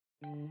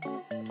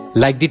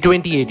Like the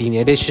 2018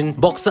 edition,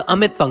 boxer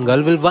Amit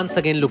Panghal will once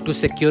again look to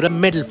secure a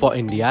medal for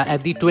India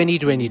at the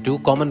 2022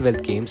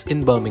 Commonwealth Games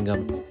in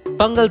Birmingham.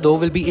 Panghal though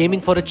will be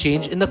aiming for a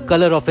change in the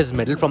colour of his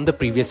medal from the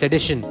previous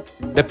edition.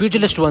 The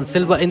pugilist won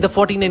silver in the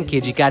 49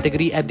 kg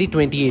category at the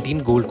 2018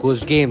 Gold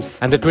Coast Games,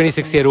 and the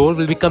 26-year-old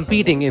will be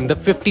competing in the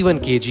 51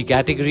 kg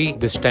category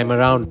this time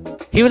around.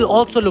 He will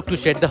also look to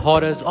shed the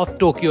horrors of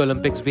Tokyo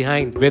Olympics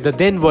behind, where the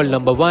then world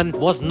number 1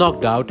 was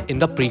knocked out in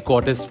the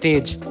pre-quarters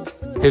stage.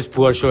 His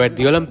poor show at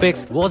the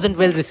Olympics wasn't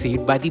well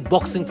received by the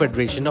Boxing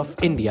Federation of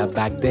India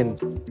back then.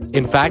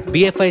 In fact,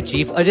 BFI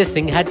chief Ajay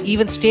Singh had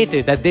even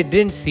stated that they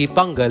didn't see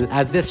Panghal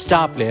as their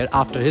star player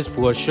after his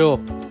poor show.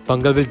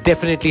 Panghal will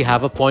definitely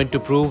have a point to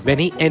prove when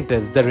he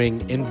enters the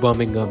ring in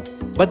Birmingham.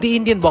 But the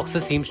Indian boxer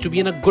seems to be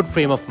in a good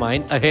frame of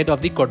mind ahead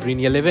of the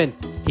quadrennial event.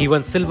 He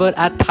won silver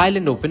at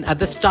Thailand Open at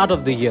the start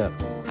of the year,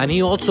 and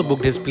he also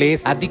booked his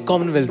place at the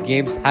Commonwealth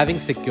Games, having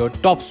secured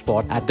top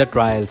spot at the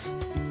trials.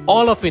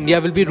 All of India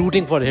will be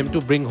rooting for him to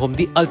bring home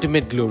the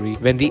ultimate glory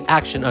when the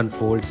action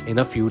unfolds in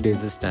a few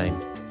days' time.